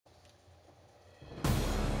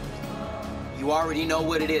You already know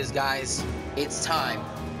what it is, guys. It's time.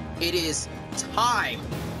 It is time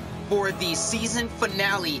for the season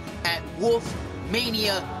finale at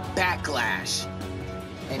WolfMania Backlash.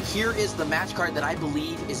 And here is the match card that I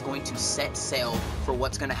believe is going to set sail for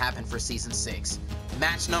what's going to happen for Season 6.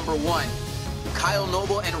 Match number 1. Kyle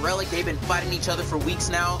Noble and Relic, they've been fighting each other for weeks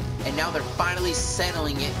now, and now they're finally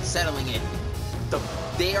settling it.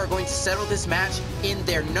 They are going to settle this match in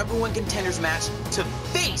their #1 contenders match to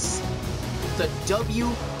face the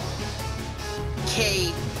WKW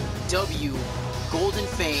Golden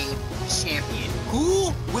Fang champion.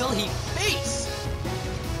 Who will he face?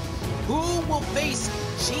 Who will face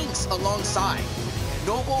Jinx alongside?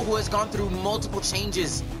 Noble, who has gone through multiple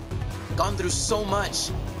changes, gone through so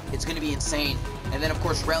much. It's going to be insane. And then, of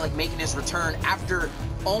course, Relic making his return after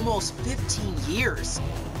almost 15 years.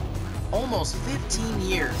 Almost 15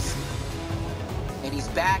 years. And he's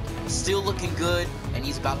back, still looking good, and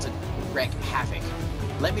he's about to wreak havoc.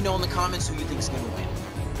 Let me know in the comments who you think is going to win.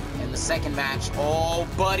 And the second match, oh,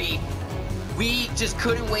 buddy. We just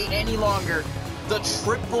couldn't wait any longer. The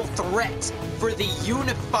triple threat for the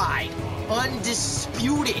unified,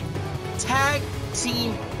 undisputed tag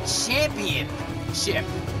team championship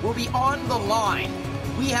will be on the line.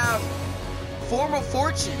 We have Former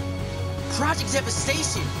Fortune, Project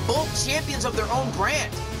Devastation, both champions of their own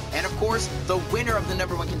brand. And of course, the winner of the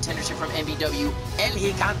 #1 contendership from MBW, El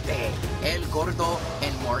Gigante, El Gordo,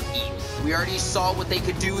 and Martin. We already saw what they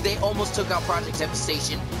could do. They almost took out Project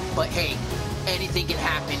Devastation, but hey, anything can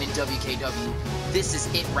happen in WKW. This is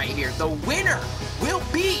it right here. The winner will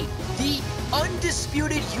be the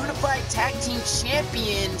undisputed unified tag team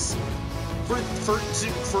champions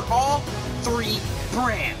for all 3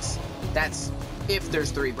 brands. That's if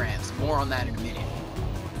there's 3 brands. More on that in a minute.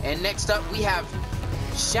 And next up, we have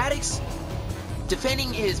Shaddix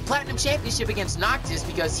defending his Platinum Championship against Noctis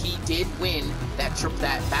because he did win that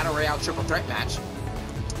Battle Royale triple threat match.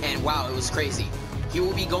 And wow, it was crazy. He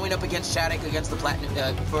will be going up against Shaddix against the Platinum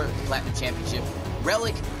Championship.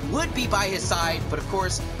 Relic would be by his side, but of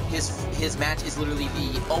course, his match is literally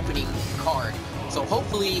the opening card. So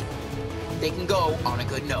hopefully, they can go on a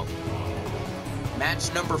good note.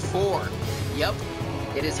 Match number 4. Yep,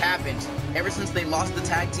 it has happened. Ever since they lost the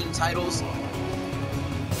tag team titles,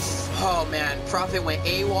 oh man, Prophet went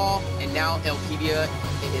AWOL, and now El Pibia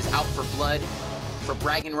is out for blood, for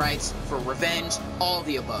bragging rights, for revenge, all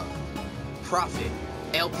the above. Prophet,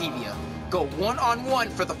 El Pibia, go one-on-one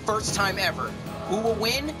for the first time ever. Who will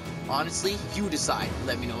win? Honestly, you decide.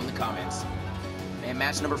 Let me know in the comments. And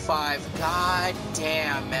match number 5. God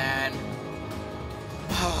damn, man.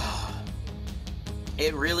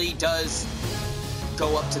 It really does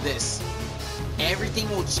go up to this. Everything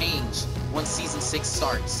will change once Season 6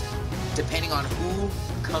 starts, depending on who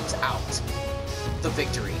comes out the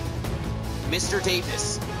victory. Mr.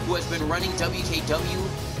 Davis, who has been running WKW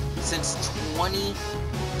since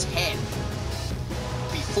 2010.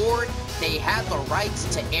 Before they had the rights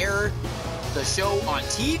to air the show on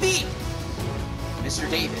TV, Mr.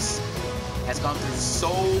 Davis has gone through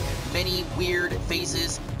so many weird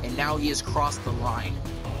phases, and now he has crossed the line.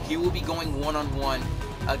 He will be going one-on-one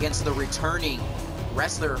against the returning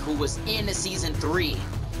wrestler who was in Season 3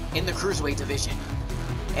 in the Cruiserweight division,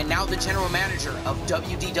 and now the general manager of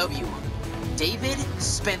WDW, David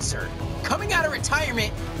Spencer, coming out of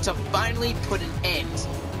retirement to finally put an end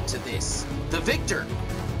to this. The victor,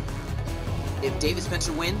 if David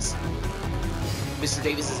Spencer wins, Mr.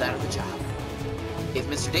 Davis is out of the job. If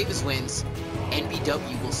Mr. Davis wins,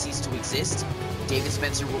 NBW will cease to exist, David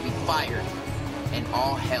Spencer will be fired, and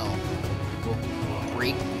all hell will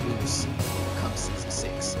break loose come Season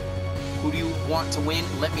 6. Who do you want to win?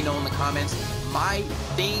 Let me know in the comments. My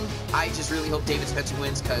thing, I just really hope David Spencer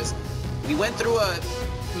wins, because we went through a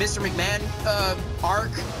Mr. McMahon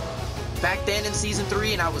arc back then in Season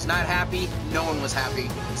 3, and I was not happy. No one was happy.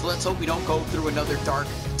 So let's hope we don't go through another dark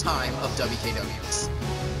time of WKW.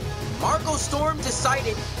 Marco Storm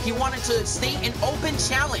decided he wanted to state an open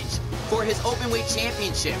challenge for his Openweight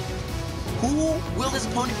Championship. Who will his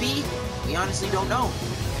opponent be? We honestly don't know.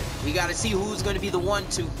 We got to see who's going to be the one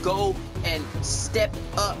to go and step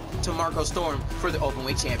up to Marco Storm for the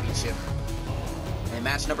Openweight Championship. And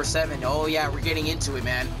match number 7. Oh yeah, we're getting into it,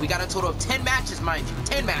 man. We got a total of 10 matches, mind you.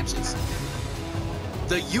 10 matches.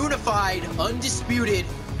 The unified, undisputed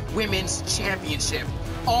Women's Championship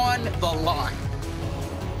on the line.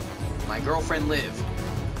 My girlfriend Liv,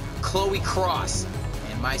 Chloe Cross,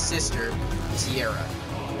 and my sister Tierra.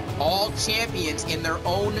 All champions in their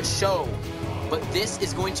own show. But this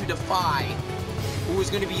is going to defy who is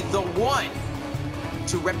going to be the one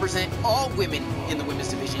to represent all women in the women's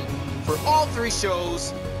division for all 3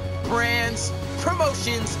 shows brands,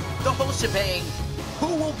 promotions, the whole shebang.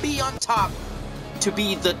 Who will be on top to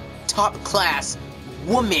be the top class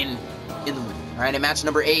woman in the movie? Alright, in match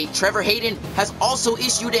number 8, Trevor Hayden has also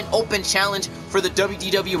issued an open challenge for the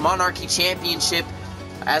WDW Monarchy Championship.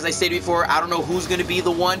 As I stated before, I don't know who's going to be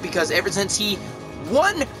the one, because ever since he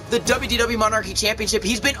won the WDW Monarchy Championship,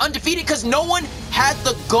 he's been undefeated because no one had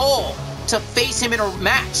the goal to face him in a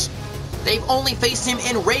match. They've only faced him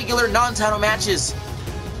in regular non-title matches.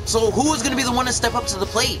 So who is going to be the one to step up to the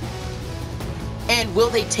plate? And will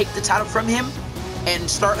they take the title from him and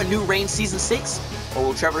start a new reign season 6? Or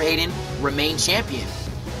will Trevor Hayden remain champion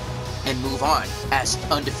and move on as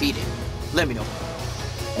undefeated? Let me know.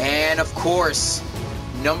 And of course,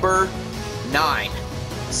 number 9,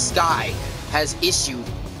 Sky has issued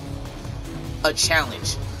a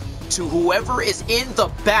challenge to whoever is in the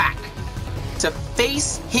back to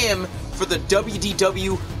face him for the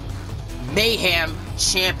WDW Mayhem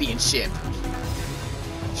Championship.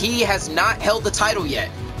 He has not held the title yet,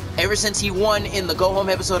 ever since he won in the go-home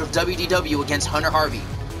episode of WDW against Hunter Harvey.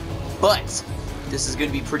 But this is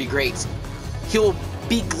going to be pretty great. He'll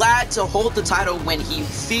be glad to hold the title when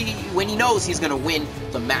he knows he's going to win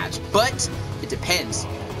the match. But it depends.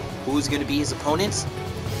 Who's going to be his opponent?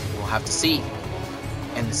 We'll have to see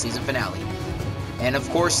in the season finale. And of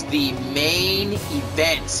course, the main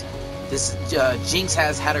event. This Jinx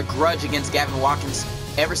has had a grudge against Gavin Watkins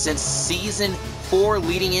ever since season 4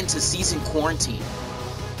 leading into season quarantine.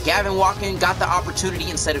 Gavin Watkins got the opportunity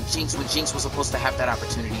instead of Jinx when Jinx was supposed to have that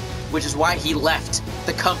opportunity, which is why he left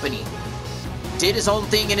the company, did his own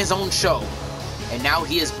thing in his own show, and now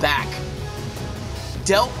he is back.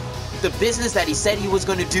 Dealt the business that he said he was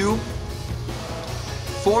going to do,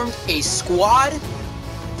 formed a squad,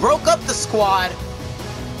 broke up the squad,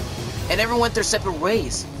 and everyone went their separate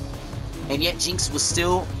ways. And yet Jinx was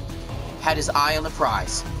still had his eye on the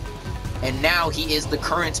prize. And now he is the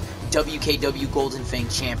current WKW Golden Fang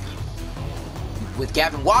champion. With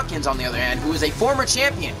Gavin Watkins, on the other hand, who is a former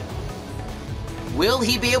champion. Will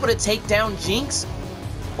he be able to take down Jinx?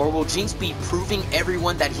 Or will Jinx be proving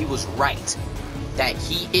everyone that he was right? That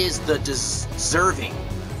he is the deserving,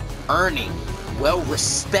 earning,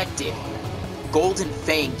 well-respected Golden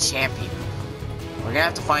Fang champion? We're gonna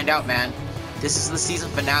have to find out, man. This is the season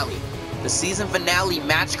finale. The season finale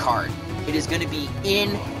match card. It is going to be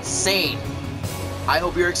insane. I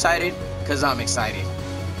hope you're excited, because I'm excited.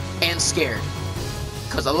 And scared.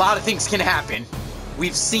 Because a lot of things can happen.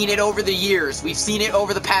 We've seen it over the years. We've seen it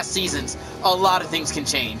over the past seasons. A lot of things can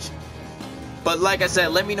change. But like I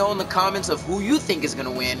said, let me know in the comments of who you think is going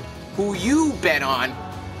to win, who you bet on,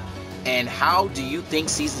 and how do you think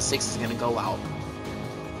Season 6 is going to go out.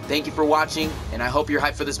 Thank you for watching, and I hope you're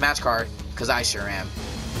hyped for this match card, because I sure am.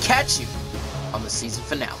 Catch you on the season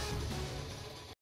finale.